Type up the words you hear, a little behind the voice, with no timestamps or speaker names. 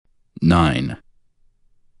9.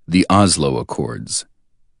 The Oslo Accords.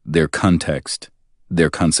 Their context, their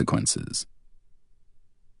consequences.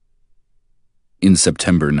 In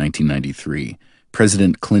September 1993,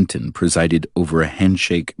 President Clinton presided over a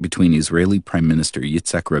handshake between Israeli Prime Minister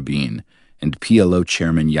Yitzhak Rabin and PLO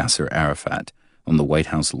Chairman Yasser Arafat on the White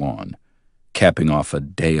House lawn, capping off a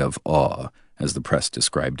day of awe, as the press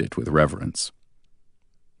described it with reverence.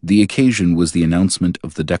 The occasion was the announcement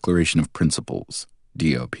of the Declaration of Principles,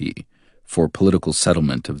 DOP, for political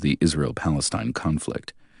settlement of the Israel-Palestine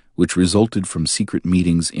conflict, which resulted from secret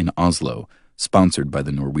meetings in Oslo sponsored by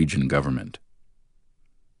the Norwegian government.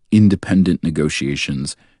 Independent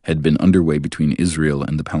negotiations had been underway between Israel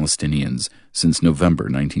and the Palestinians since November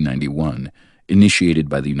 1991, initiated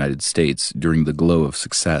by the United States during the glow of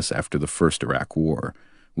success after the First Iraq War,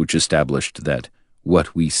 which established that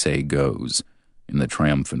 "what we say goes," in the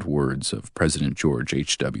triumphant words of President George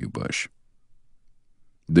H.W. Bush.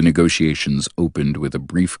 The negotiations opened with a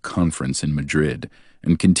brief conference in Madrid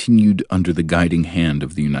and continued under the guiding hand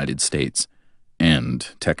of the United States and,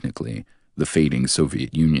 technically, the fading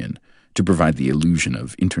Soviet Union to provide the illusion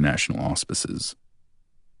of international auspices.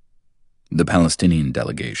 The Palestinian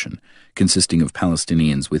delegation, consisting of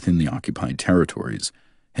Palestinians within the occupied territories,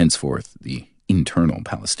 henceforth the internal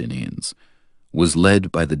Palestinians, was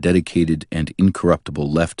led by the dedicated and incorruptible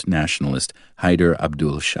left nationalist Haider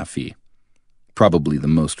Abdul-Shafi, probably the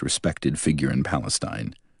most respected figure in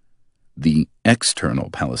Palestine. The external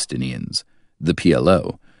Palestinians, the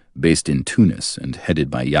PLO, based in Tunis and headed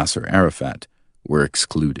by Yasser Arafat, were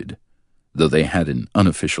excluded, though they had an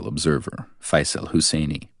unofficial observer, Faisal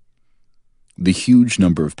Husseini. The huge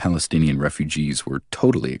number of Palestinian refugees were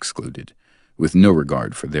totally excluded, with no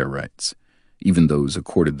regard for their rights, even those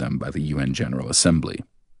accorded them by the UN General Assembly.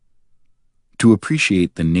 To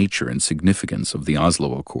appreciate the nature and significance of the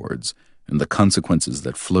Oslo Accords and the consequences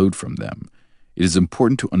that flowed from them, it is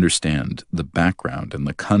important to understand the background and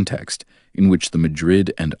the context in which the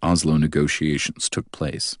Madrid and Oslo negotiations took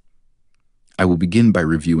place. I will begin by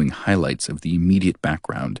reviewing highlights of the immediate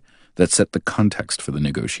background that set the context for the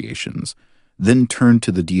negotiations, then turn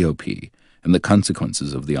to the DOP and the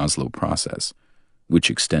consequences of the Oslo process, which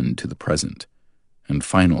extend to the present, and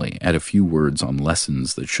finally add a few words on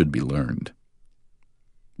lessons that should be learned.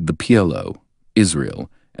 The PLO, Israel,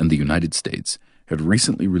 and the United States had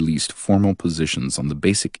recently released formal positions on the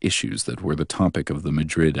basic issues that were the topic of the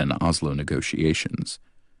Madrid and Oslo negotiations.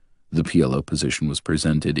 The PLO position was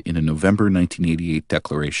presented in a November 1988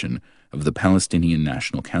 declaration of the Palestinian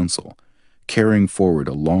National Council, carrying forward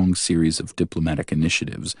a long series of diplomatic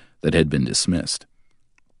initiatives that had been dismissed.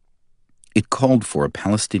 It called for a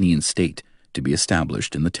Palestinian state to be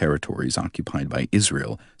established in the territories occupied by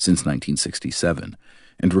Israel since 1967,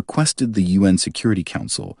 and requested the UN Security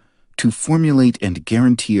Council to formulate and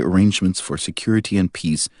guarantee arrangements for security and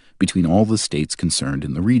peace between all the states concerned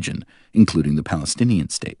in the region, including the Palestinian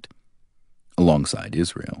state, alongside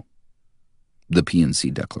Israel. The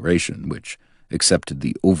PNC Declaration, which accepted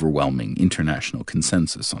the overwhelming international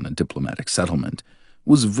consensus on a diplomatic settlement,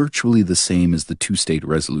 was virtually the same as the two-state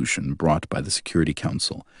resolution brought by the Security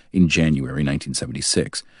Council in January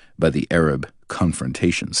 1976 by the Arab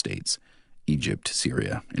confrontation states, Egypt,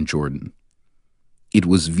 Syria, and Jordan. It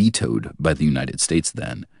was vetoed by the United States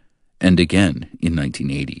then, and again in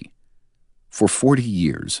 1980. For 40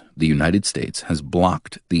 years, the United States has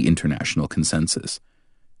blocked the international consensus,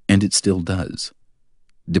 and it still does,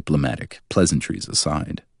 diplomatic pleasantries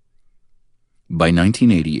aside. By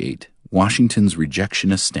 1988, Washington's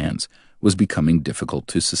rejectionist stance was becoming difficult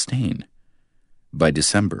to sustain. By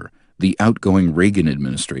December, the outgoing Reagan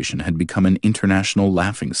administration had become an international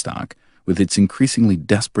laughingstock, with its increasingly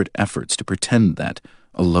desperate efforts to pretend that,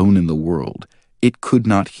 alone in the world, it could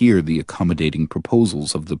not hear the accommodating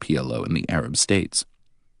proposals of the PLO and the Arab states.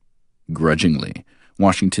 Grudgingly,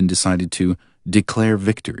 Washington decided to declare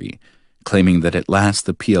victory, claiming that at last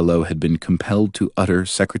the PLO had been compelled to utter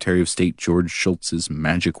Secretary of State George Shultz's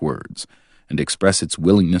magic words and express its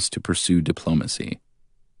willingness to pursue diplomacy.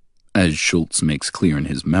 As Shultz makes clear in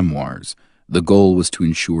his memoirs, the goal was to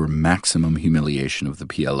ensure maximum humiliation of the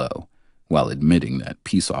PLO, while admitting that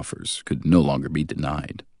peace offers could no longer be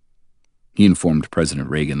denied. He informed President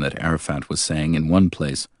Reagan that Arafat was saying in one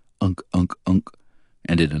place, "unk, unk, unk,"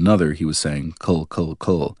 and in another he was saying, "kul, kul,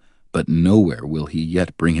 kul," but nowhere will he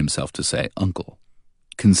yet bring himself to say "uncle,"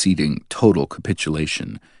 conceding total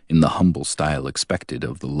capitulation in the humble style expected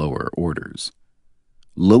of the lower orders.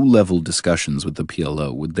 Low-level discussions with the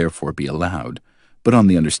PLO would therefore be allowed, but on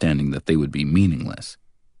the understanding that they would be meaningless.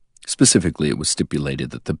 Specifically, it was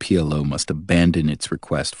stipulated that the PLO must abandon its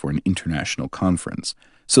request for an international conference,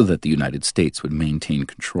 so that the United States would maintain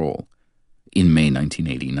control. In May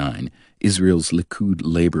 1989, Israel's Likud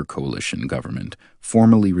labor coalition government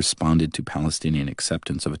formally responded to Palestinian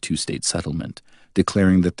acceptance of a two-state settlement,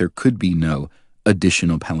 declaring that there could be no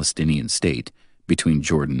additional Palestinian state between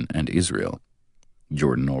Jordan and Israel,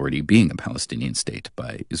 Jordan already being a Palestinian state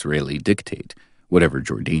by Israeli dictate, whatever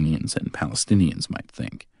Jordanians and Palestinians might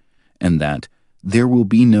think, and that there will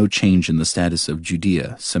be no change in the status of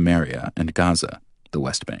Judea, Samaria, and Gaza, the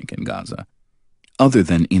West Bank and Gaza, other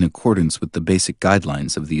than in accordance with the basic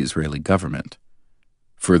guidelines of the Israeli government.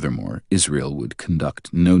 Furthermore, Israel would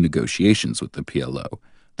conduct no negotiations with the PLO,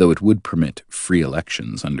 though it would permit free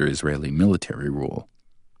elections under Israeli military rule,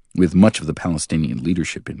 with much of the Palestinian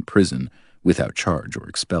leadership in prison without charge or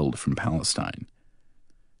expelled from Palestine.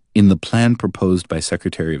 In the plan proposed by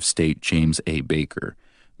Secretary of State James A. Baker,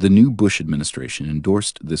 the new Bush administration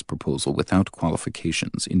endorsed this proposal without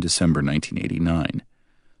qualifications in December 1989.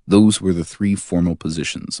 Those were the three formal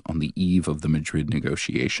positions on the eve of the Madrid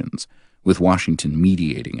negotiations, with Washington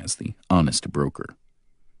mediating as the honest broker.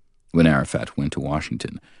 When Arafat went to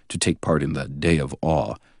Washington to take part in the Day of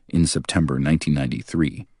Awe in September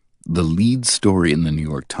 1993, the lead story in the New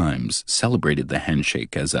York Times celebrated the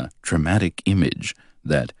handshake as a dramatic image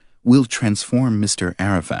that will transform Mr.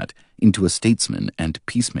 Arafat into a statesman and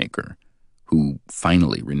peacemaker, who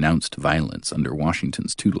finally renounced violence under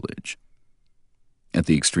Washington's tutelage. At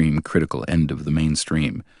the extreme critical end of the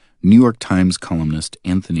mainstream, New York Times columnist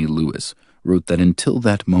Anthony Lewis wrote that until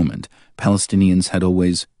that moment, Palestinians had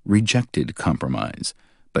always rejected compromise,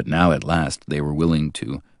 but now at last they were willing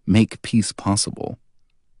to make peace possible.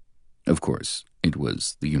 Of course, it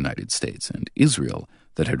was the United States and Israel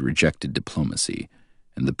that had rejected diplomacy,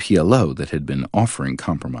 and the PLO that had been offering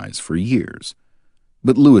compromise for years.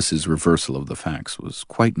 But Lewis's reversal of the facts was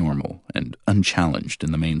quite normal and unchallenged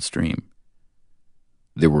in the mainstream.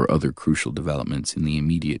 There were other crucial developments in the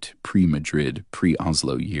immediate pre-Madrid,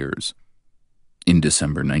 pre-Oslo years. In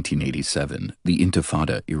December 1987, the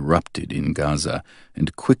Intifada erupted in Gaza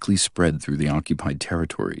and quickly spread through the occupied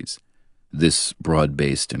territories. This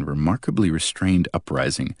broad-based and remarkably restrained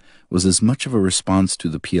uprising was as much of a response to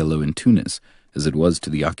the PLO in Tunis as it was to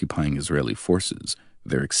the occupying Israeli forces,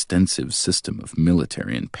 their extensive system of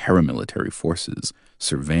military and paramilitary forces,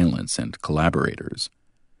 surveillance, and collaborators.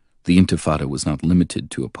 The Intifada was not limited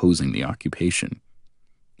to opposing the occupation.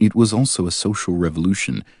 It was also a social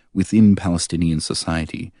revolution within Palestinian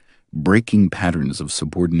society, breaking patterns of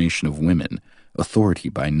subordination of women, authority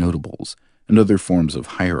by notables, and other forms of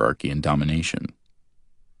hierarchy and domination.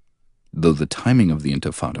 Though the timing of the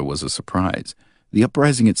Intifada was a surprise, the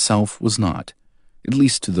uprising itself was not, at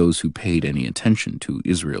least to those who paid any attention to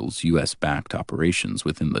Israel's U.S.-backed operations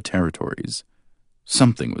within the territories.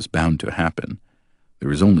 Something was bound to happen.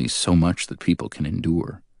 There is only so much that people can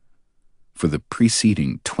endure. For the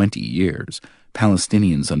preceding 20 years,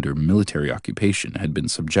 Palestinians under military occupation had been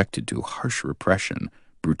subjected to harsh repression,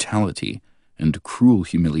 brutality, and cruel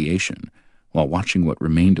humiliation, while watching what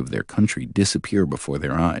remained of their country disappear before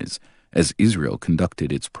their eyes, as Israel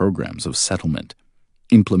conducted its programs of settlement,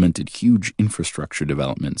 implemented huge infrastructure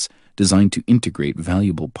developments designed to integrate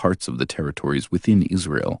valuable parts of the territories within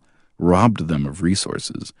Israel, robbed them of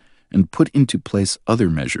resources, and put into place other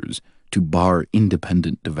measures to bar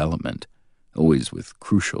independent development, always with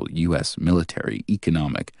crucial U.S. military,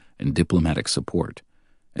 economic, and diplomatic support,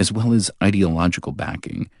 as well as ideological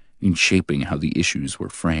backing in shaping how the issues were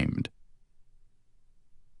framed.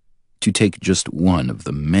 To take just one of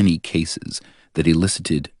the many cases that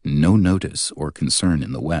elicited no notice or concern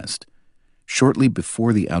in the West, shortly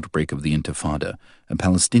before the outbreak of the Intifada, a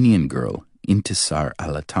Palestinian girl, Intisar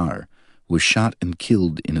al-Attar, was shot and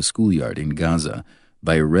killed in a schoolyard in Gaza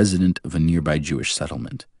by a resident of a nearby Jewish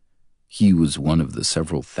settlement. He was one of the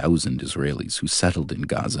several thousand Israelis who settled in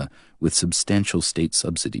Gaza with substantial state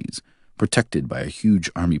subsidies, protected by a huge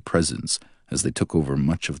army presence as they took over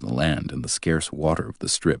much of the land and the scarce water of the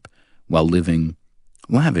Strip, while living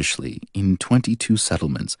lavishly in 22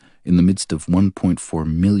 settlements in the midst of 1.4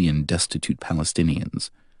 million destitute Palestinians,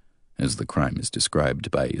 as the crime is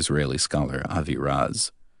described by Israeli scholar Avi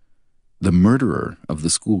Raz. The murderer of the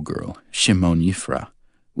schoolgirl, Shimon Yifra,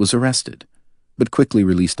 was arrested, but quickly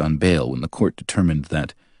released on bail when the court determined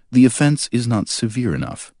that the offense is not severe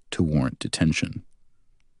enough to warrant detention.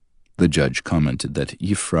 The judge commented that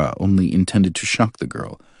Yifra only intended to shock the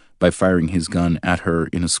girl by firing his gun at her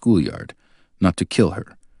in a schoolyard, not to kill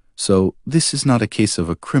her. So this is not a case of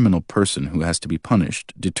a criminal person who has to be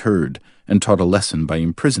punished, deterred, and taught a lesson by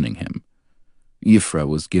imprisoning him. Yifra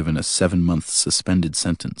was given a 7-month suspended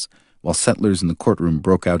sentence, while settlers in the courtroom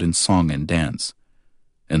broke out in song and dance,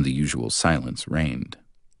 and the usual silence reigned.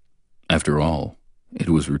 After all, it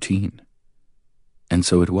was routine. And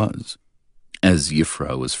so it was. As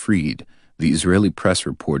Yifra was freed, the Israeli press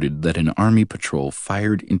reported that an army patrol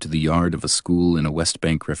fired into the yard of a school in a West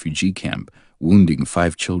Bank refugee camp, wounding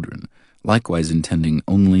 5 children, likewise intending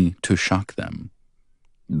only to shock them.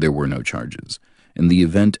 There were no charges, and the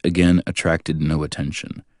event again attracted no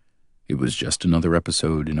attention. It was just another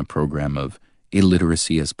episode in a program of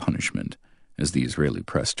illiteracy as punishment, as the Israeli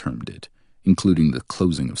press termed it, including the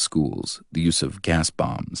closing of schools, the use of gas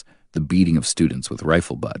bombs, the beating of students with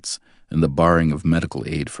rifle butts, and the barring of medical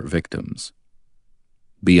aid for victims.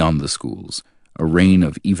 Beyond the schools, a reign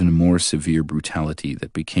of even more severe brutality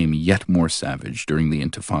that became yet more savage during the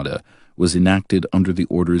Intifada was enacted under the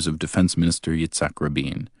orders of Defense Minister Yitzhak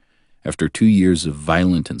Rabin. After 2 years of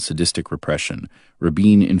violent and sadistic repression,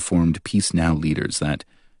 Rabin informed Peace Now leaders that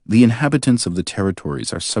the inhabitants of the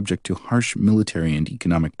territories are subject to harsh military and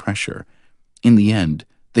economic pressure. In the end,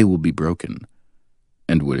 they will be broken,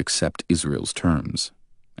 and would accept Israel's terms,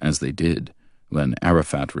 as they did when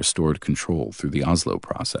Arafat restored control through the Oslo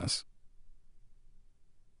process.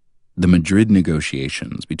 The Madrid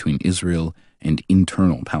negotiations between Israel and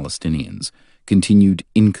internal Palestinians continued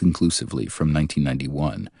inconclusively from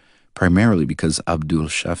 1991, primarily because Abdul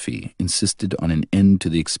Shafi insisted on an end to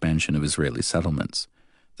the expansion of Israeli settlements.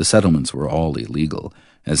 The settlements were all illegal,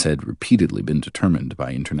 as had repeatedly been determined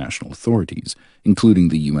by international authorities, including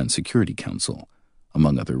the UN Security Council,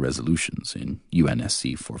 among other resolutions in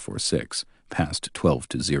UNSC 446, passed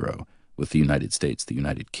 12-0, with the United States, the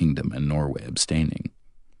United Kingdom, and Norway abstaining.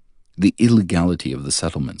 The illegality of the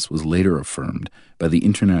settlements was later affirmed by the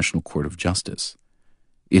International Court of Justice.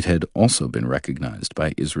 It had also been recognized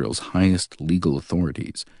by Israel's highest legal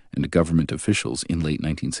authorities and government officials in late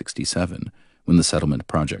 1967, when the settlement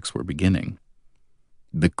projects were beginning.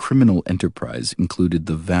 The criminal enterprise included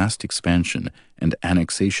the vast expansion and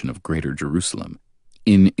annexation of Greater Jerusalem,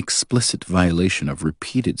 in explicit violation of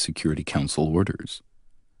repeated Security Council orders.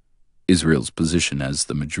 Israel's position as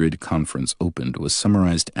the Madrid Conference opened was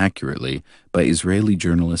summarized accurately by Israeli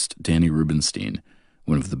journalist Danny Rubenstein,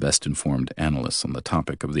 one of the best-informed analysts on the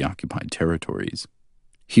topic of the occupied territories.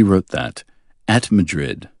 He wrote that, at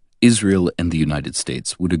Madrid, Israel and the United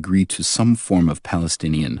States would agree to some form of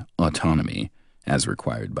Palestinian autonomy, as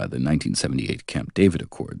required by the 1978 Camp David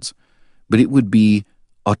Accords, but it would be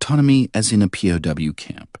autonomy as in a POW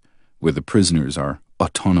camp, where the prisoners are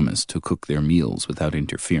autonomous to cook their meals without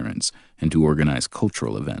interference and to organize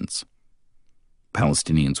cultural events.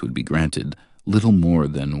 Palestinians would be granted little more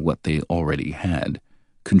than what they already had,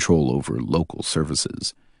 control over local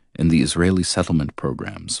services, and the Israeli settlement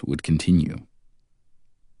programs would continue.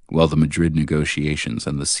 While the Madrid negotiations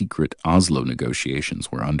and the secret Oslo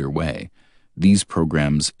negotiations were underway, these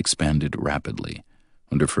programs expanded rapidly,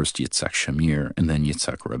 under first Yitzhak Shamir and then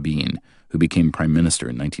Yitzhak Rabin, who became prime minister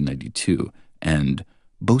in 1992, and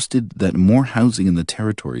boasted that more housing in the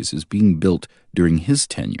territories is being built during his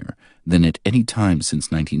tenure than at any time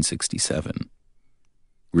since 1967.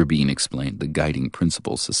 Rabin explained the guiding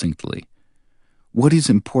principle succinctly. What is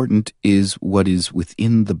important is what is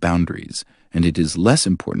within the boundaries, and it is less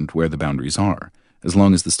important where the boundaries are, as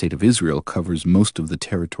long as the State of Israel covers most of the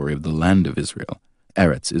territory of the land of Israel,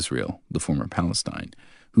 Eretz Israel, the former Palestine,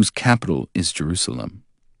 whose capital is Jerusalem.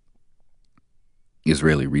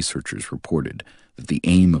 Israeli researchers reported that the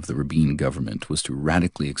aim of the Rabin government was to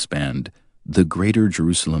radically expand the Greater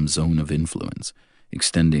Jerusalem Zone of Influence,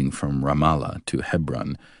 extending from Ramallah to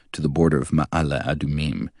Hebron to the border of Ma'ale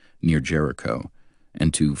Adumim, near Jericho,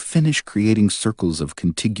 and to finish creating circles of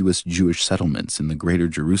contiguous Jewish settlements in the Greater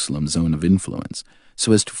Jerusalem Zone of Influence,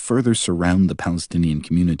 so as to further surround the Palestinian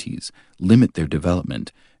communities, limit their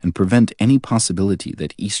development, and prevent any possibility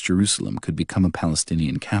that East Jerusalem could become a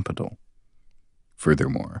Palestinian capital.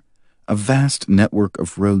 Furthermore, a vast network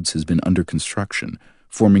of roads has been under construction,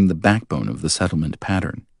 forming the backbone of the settlement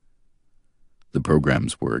pattern. The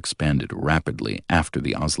programs were expanded rapidly after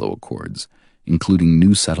the Oslo Accords, including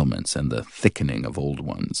new settlements and the thickening of old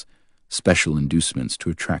ones, special inducements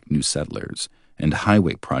to attract new settlers, and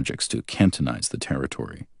highway projects to cantonize the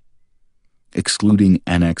territory. Excluding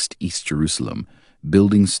annexed East Jerusalem,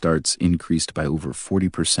 building starts increased by over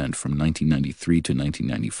 40% from 1993 to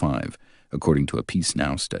 1995, according to a Peace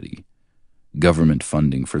Now study. Government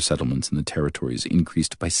funding for settlements in the territories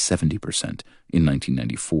increased by 70% in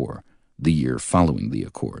 1994, the year following the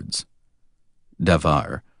Accords.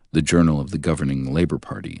 Davar, the journal of the governing Labour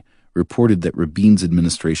Party, reported that Rabin's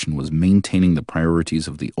administration was maintaining the priorities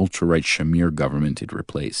of the ultra-right Shamir government it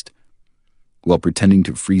replaced. While pretending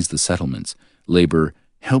to freeze the settlements, Labour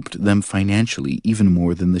helped them financially even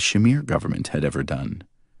more than the Shamir government had ever done.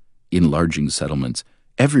 Enlarging settlements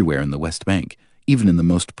everywhere in the West Bank, even in the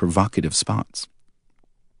most provocative spots.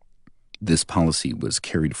 This policy was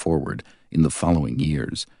carried forward in the following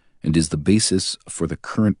years and is the basis for the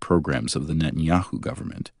current programs of the Netanyahu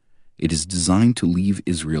government. It is designed to leave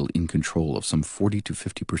Israel in control of some 40 to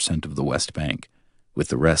 50% of the West Bank, with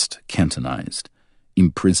the rest cantonized,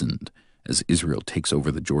 imprisoned as Israel takes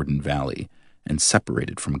over the Jordan Valley, and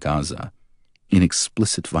separated from Gaza, in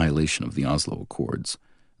explicit violation of the Oslo Accords,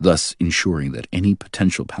 thus ensuring that any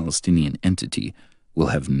potential Palestinian entity will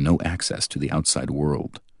have no access to the outside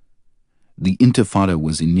world. The Intifada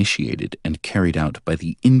was initiated and carried out by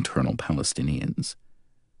the internal Palestinians.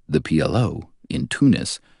 The PLO, in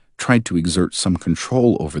Tunis, tried to exert some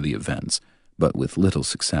control over the events, but with little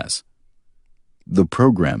success. The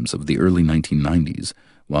programs of the early 1990s,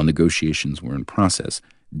 while negotiations were in process,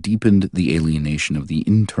 deepened the alienation of the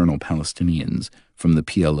internal Palestinians from the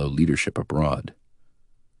PLO leadership abroad.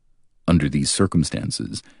 Under these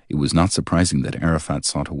circumstances, it was not surprising that Arafat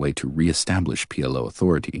sought a way to re-establish PLO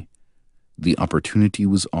authority. The opportunity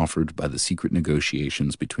was offered by the secret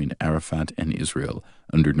negotiations between Arafat and Israel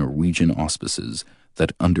under Norwegian auspices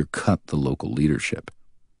that undercut the local leadership.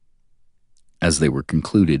 As they were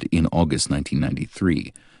concluded in August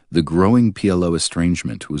 1993, the growing PLO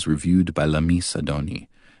estrangement was reviewed by Lamis Adoni,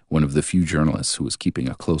 one of the few journalists who was keeping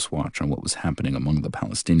a close watch on what was happening among the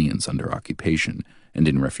Palestinians under occupation and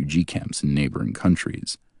in refugee camps in neighboring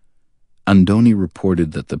countries. Andoni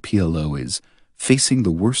reported that the PLO is facing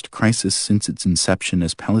the worst crisis since its inception,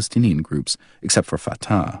 as Palestinian groups, except for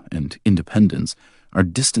Fatah and independents, are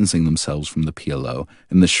distancing themselves from the PLO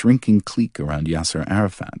and the shrinking clique around Yasser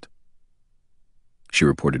Arafat. She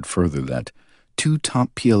reported further that two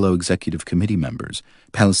top PLO executive committee members,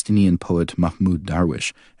 Palestinian poet Mahmoud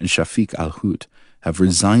Darwish and Shafiq al-Hut, have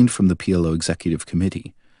resigned from the PLO executive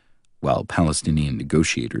committee, while Palestinian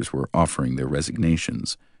negotiators were offering their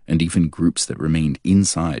resignations, and even groups that remained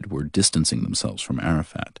inside were distancing themselves from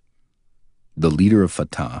Arafat. The leader of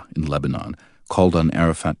Fatah in Lebanon called on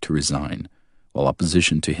Arafat to resign, while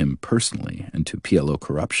opposition to him personally and to PLO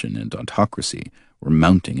corruption and autocracy were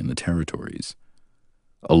mounting in the territories.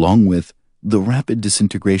 Along with the rapid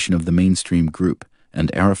disintegration of the mainstream group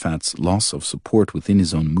and Arafat's loss of support within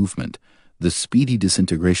his own movement, the speedy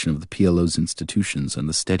disintegration of the PLO's institutions and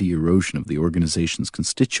the steady erosion of the organization's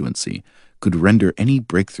constituency could render any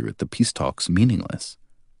breakthrough at the peace talks meaningless.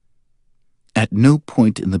 At no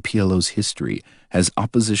point in the PLO's history has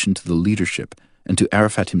opposition to the leadership and to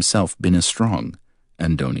Arafat himself been as strong,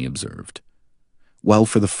 Andoni observed. While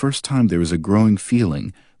for the first time there is a growing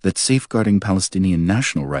feeling that safeguarding Palestinian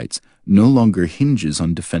national rights no longer hinges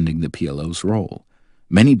on defending the PLO's role,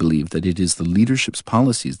 many believe that it is the leadership's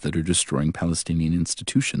policies that are destroying Palestinian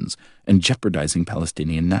institutions and jeopardizing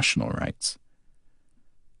Palestinian national rights.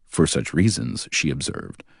 For such reasons, she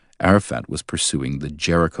observed, Arafat was pursuing the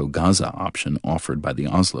Jericho-Gaza option offered by the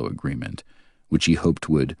Oslo Agreement, which he hoped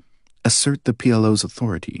would assert the PLO's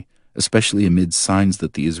authority, especially amid signs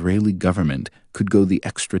that the Israeli government could go the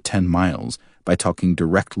extra 10 miles by talking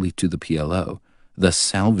directly to the PLO, thus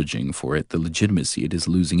salvaging for it the legitimacy it is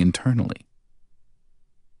losing internally.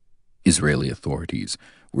 Israeli authorities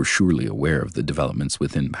were surely aware of the developments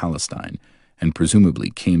within Palestine and presumably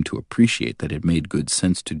came to appreciate that it made good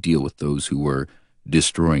sense to deal with those who were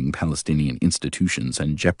destroying Palestinian institutions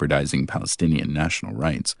and jeopardizing Palestinian national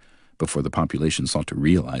rights before the population sought to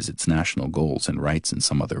realize its national goals and rights in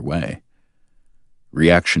some other way.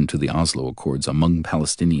 Reaction to the Oslo Accords among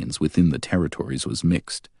Palestinians within the territories was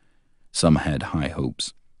mixed. Some had high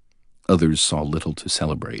hopes. Others saw little to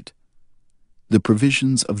celebrate. The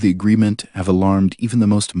provisions of the agreement have alarmed even the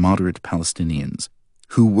most moderate Palestinians,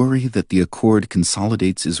 who worry that the accord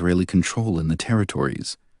consolidates Israeli control in the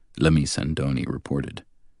territories, Lamis Andoni reported.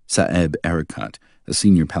 Saeb Erekat, a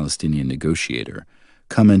senior Palestinian negotiator,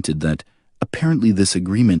 commented that apparently this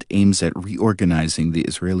agreement aims at reorganizing the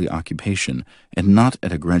Israeli occupation and not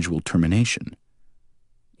at a gradual termination.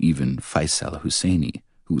 Even Faisal Husseini,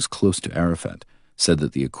 who was close to Arafat, said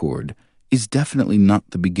that the accord is definitely not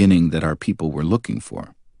the beginning that our people were looking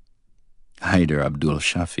for. Haider Abdul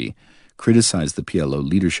Shafi criticized the PLO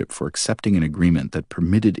leadership for accepting an agreement that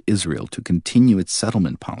permitted Israel to continue its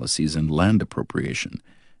settlement policies and land appropriation,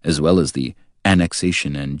 as well as the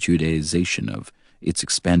annexation and Judaization of its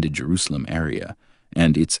expanded Jerusalem area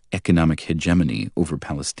and its economic hegemony over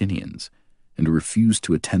Palestinians, and refused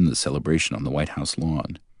to attend the celebration on the White House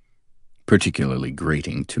lawn. Particularly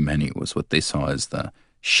grating to many was what they saw as the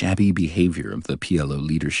shabby behavior of the PLO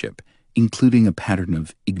leadership, including a pattern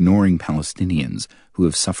of ignoring Palestinians who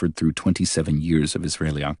have suffered through 27 years of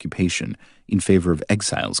Israeli occupation in favor of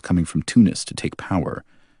exiles coming from Tunis to take power,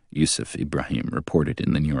 Yusuf Ibrahim reported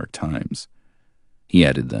in the New York Times. He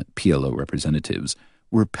added that PLO representatives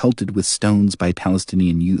were pelted with stones by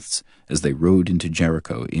Palestinian youths as they rode into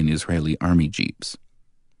Jericho in Israeli army jeeps.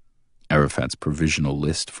 Arafat's provisional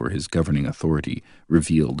list for his governing authority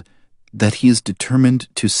revealed that he is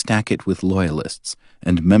determined to stack it with loyalists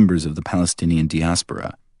and members of the Palestinian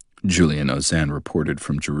diaspora, Julian Ozan reported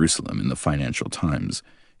from Jerusalem in the Financial Times,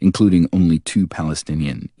 including only 2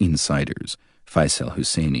 Palestinian insiders, Faisal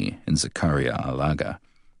Husseini and Zakaria Alaga,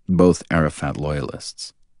 both Arafat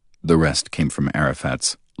loyalists. The rest came from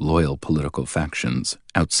Arafat's loyal political factions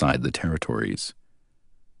outside the territories.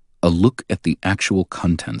 A look at the actual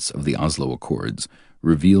contents of the Oslo Accords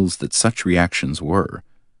reveals that such reactions were,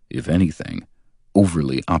 if anything,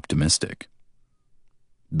 overly optimistic.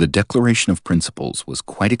 The Declaration of Principles was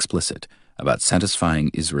quite explicit about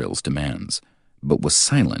satisfying Israel's demands, but was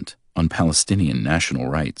silent on Palestinian national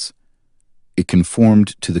rights. It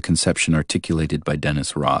conformed to the conception articulated by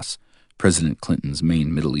Dennis Ross, President Clinton's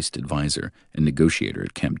main Middle East advisor and negotiator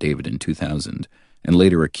at Camp David in 2000, and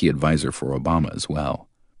later a key advisor for Obama as well.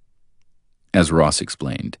 As Ross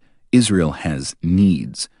explained, Israel has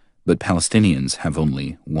needs, but Palestinians have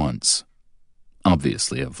only wants,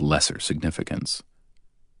 obviously of lesser significance.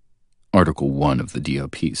 Article 1 of the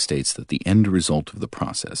DOP states that the end result of the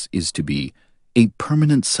process is to be a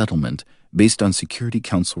permanent settlement based on Security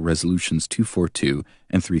Council Resolutions 242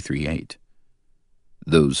 and 338.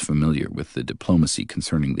 Those familiar with the diplomacy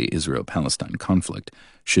concerning the Israel-Palestine conflict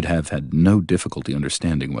should have had no difficulty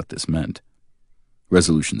understanding what this meant.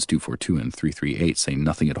 Resolutions 242 and 338 say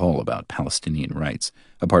nothing at all about Palestinian rights,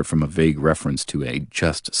 apart from a vague reference to a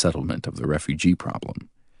just settlement of the refugee problem.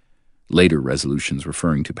 Later resolutions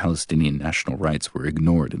referring to Palestinian national rights were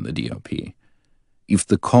ignored in the DOP. If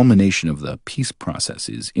the culmination of the peace process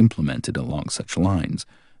is implemented along such lines,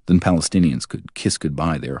 then Palestinians could kiss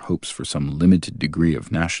goodbye their hopes for some limited degree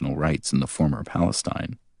of national rights in the former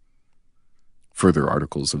Palestine. Further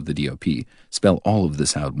articles of the DOP spell all of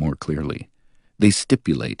this out more clearly. They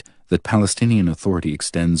stipulate that Palestinian authority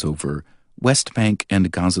extends over West Bank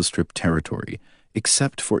and Gaza Strip territory,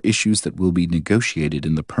 except for issues that will be negotiated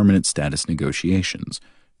in the permanent status negotiations,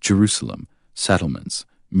 Jerusalem, settlements,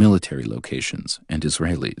 military locations, and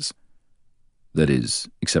Israelis. That is,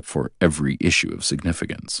 except for every issue of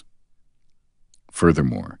significance.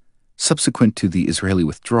 Furthermore, subsequent to the Israeli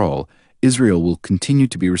withdrawal, Israel will continue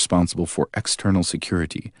to be responsible for external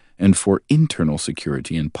security and for internal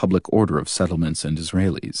security and public order of settlements and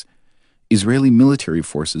Israelis. Israeli military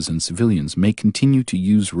forces and civilians may continue to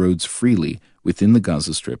use roads freely within the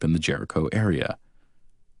Gaza Strip and the Jericho area,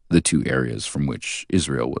 the 2 areas from which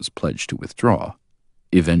Israel was pledged to withdraw,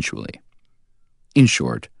 eventually. In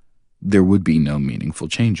short, there would be no meaningful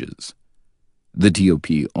changes. The DOP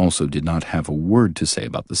also did not have a word to say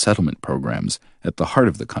about the settlement programs at the heart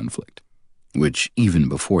of the conflict, which, even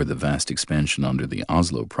before the vast expansion under the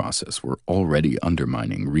Oslo process, were already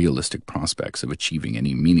undermining realistic prospects of achieving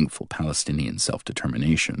any meaningful Palestinian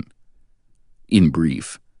self-determination. In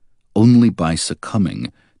brief, only by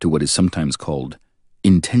succumbing to what is sometimes called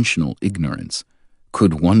intentional ignorance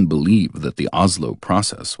could one believe that the Oslo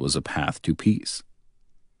process was a path to peace.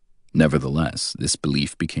 Nevertheless, this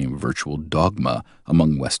belief became virtual dogma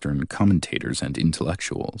among Western commentators and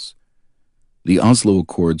intellectuals. The Oslo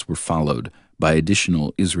Accords were followed by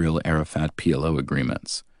additional Israel-Arafat PLO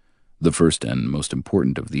agreements. The first and most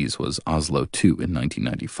important of these was Oslo II in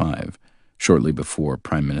 1995, shortly before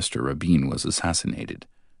Prime Minister Rabin was assassinated,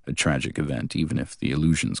 a tragic event even if the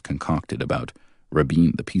illusions concocted about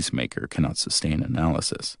Rabin the peacemaker cannot sustain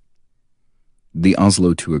analysis. The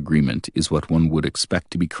Oslo II agreement is what one would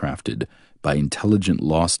expect to be crafted by intelligent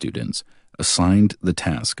law students assigned the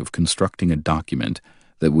task of constructing a document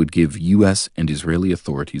that would give U.S. and Israeli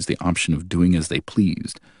authorities the option of doing as they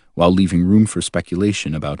pleased, while leaving room for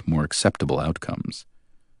speculation about more acceptable outcomes.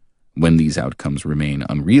 When these outcomes remain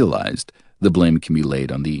unrealized, the blame can be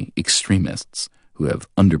laid on the extremists who have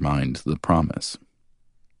undermined the promise.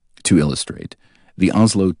 To illustrate, the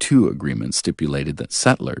Oslo II agreement stipulated that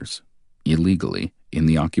settlers, illegally, in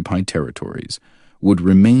the occupied territories, would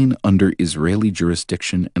remain under Israeli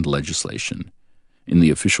jurisdiction and legislation. In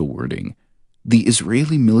the official wording, the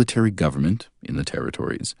Israeli military government, in the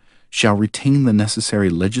territories, shall retain the necessary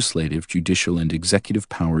legislative, judicial, and executive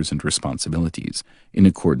powers and responsibilities in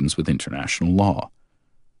accordance with international law,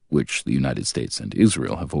 which the United States and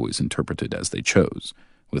Israel have always interpreted as they chose,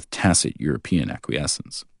 with tacit European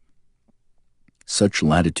acquiescence. Such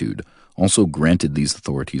latitude also granted these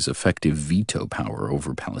authorities effective veto power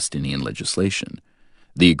over Palestinian legislation.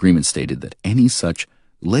 The agreement stated that any such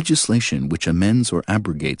legislation which amends or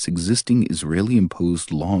abrogates existing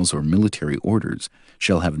Israeli-imposed laws or military orders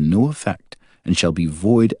shall have no effect and shall be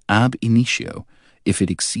void ab initio if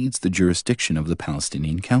it exceeds the jurisdiction of the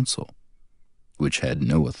Palestinian Council, which had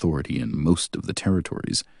no authority in most of the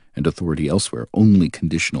territories and authority elsewhere only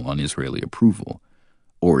conditional on Israeli approval,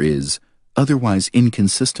 or is otherwise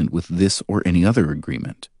inconsistent with this or any other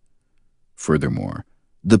agreement. Furthermore,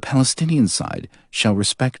 the Palestinian side shall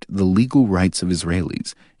respect the legal rights of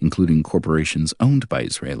Israelis, including corporations owned by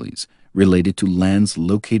Israelis, related to lands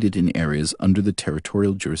located in areas under the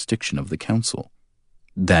territorial jurisdiction of the Council.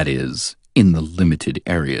 That is, in the limited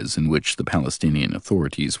areas in which the Palestinian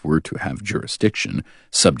authorities were to have jurisdiction,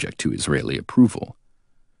 subject to Israeli approval.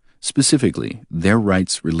 Specifically, their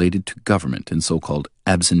rights related to government in so-called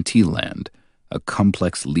absentee land, a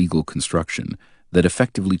complex legal construction that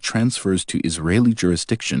effectively transfers to Israeli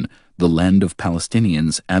jurisdiction the land of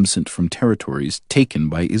Palestinians absent from territories taken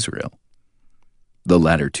by Israel. The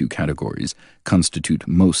latter two categories constitute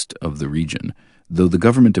most of the region, though the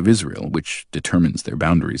government of Israel, which determines their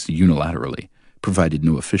boundaries unilaterally, provided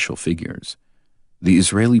no official figures. The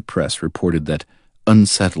Israeli press reported that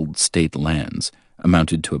unsettled state lands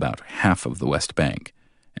amounted to about half of the West Bank,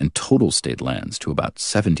 and total state lands to about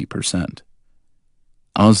 70%.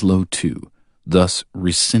 Oslo II thus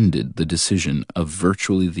rescinded the decision of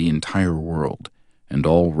virtually the entire world and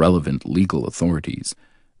all relevant legal authorities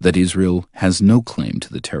that Israel has no claim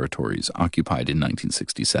to the territories occupied in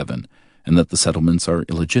 1967 and that the settlements are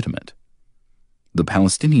illegitimate. The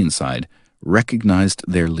Palestinian side recognized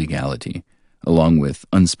their legality, along with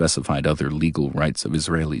unspecified other legal rights of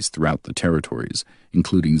Israelis throughout the territories,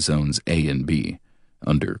 including Zones A and B,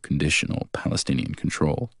 under conditional Palestinian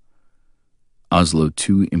control. Oslo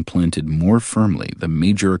II implanted more firmly the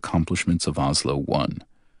major accomplishments of Oslo I.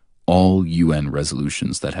 All UN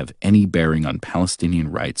resolutions that have any bearing on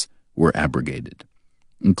Palestinian rights were abrogated,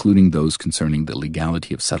 including those concerning the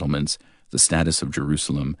legality of settlements, the status of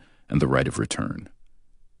Jerusalem, and the right of return.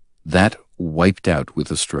 That wiped out with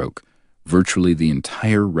a stroke virtually the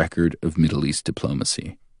entire record of Middle East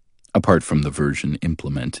diplomacy, apart from the version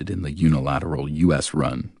implemented in the unilateral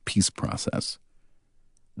U.S.-run peace process.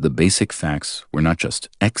 The basic facts were not just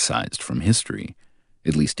excised from history,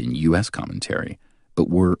 at least in U.S. commentary, but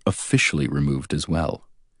were officially removed as well.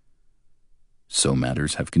 So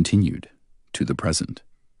matters have continued to the present.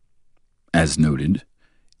 As noted,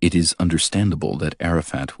 it is understandable that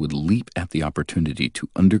Arafat would leap at the opportunity to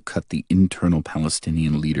undercut the internal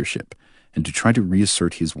Palestinian leadership and to try to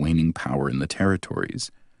reassert his waning power in the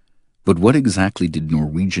territories. But what exactly did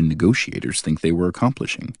Norwegian negotiators think they were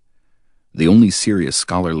accomplishing? The only serious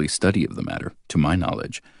scholarly study of the matter, to my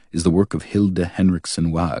knowledge, is the work of Hilde Henriksen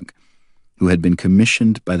Wag, who had been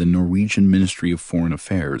commissioned by the Norwegian Ministry of Foreign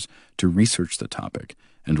Affairs to research the topic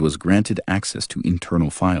and was granted access to internal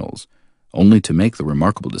files, only to make the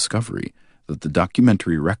remarkable discovery that the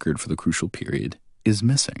documentary record for the crucial period is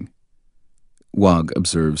missing. Wag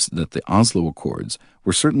observes that the Oslo Accords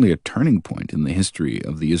were certainly a turning point in the history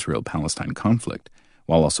of the Israel-Palestine conflict,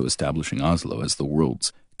 while also establishing Oslo as the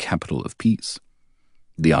world's capital of peace.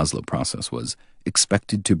 The Oslo process was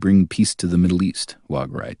expected to bring peace to the Middle East,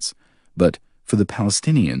 Wag writes, but for the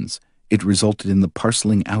Palestinians, it resulted in the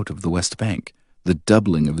parceling out of the West Bank, the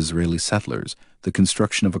doubling of Israeli settlers, the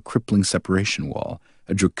construction of a crippling separation wall,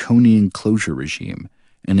 a draconian closure regime,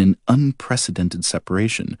 and an unprecedented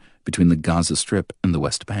separation between the Gaza Strip and the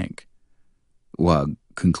West Bank. Wag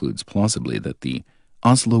concludes plausibly that the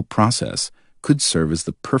Oslo process could serve as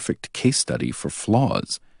the perfect case study for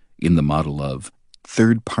flaws in the model of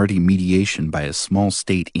third-party mediation by a small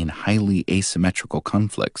state in highly asymmetrical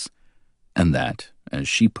conflicts, and that, as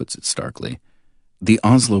she puts it starkly, the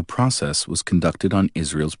Oslo process was conducted on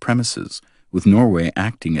Israel's premises, with Norway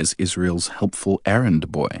acting as Israel's helpful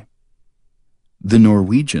errand boy. The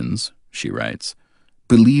Norwegians, she writes,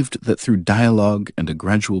 believed that through dialogue and a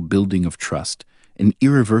gradual building of trust, an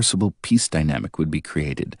irreversible peace dynamic would be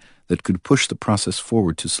created that could push the process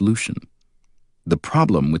forward to solution. The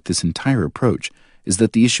problem with this entire approach is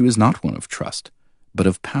that the issue is not one of trust, but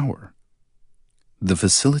of power. The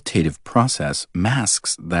facilitative process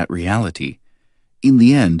masks that reality. In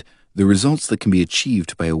the end, the results that can be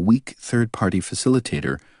achieved by a weak third-party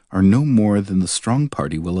facilitator are no more than the strong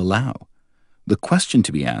party will allow. The question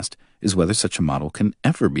to be asked is whether such a model can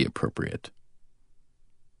ever be appropriate.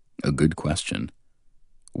 A good question,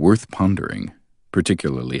 worth pondering,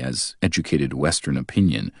 particularly as educated Western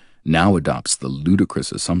opinion now adopts the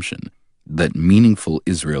ludicrous assumption that meaningful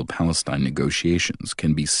Israel-Palestine negotiations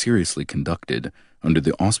can be seriously conducted under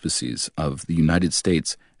the auspices of the United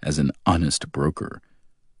States as an honest broker.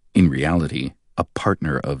 In reality, a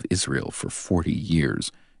partner of Israel for 40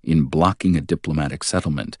 years, in blocking a diplomatic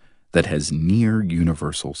settlement that has near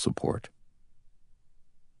universal support.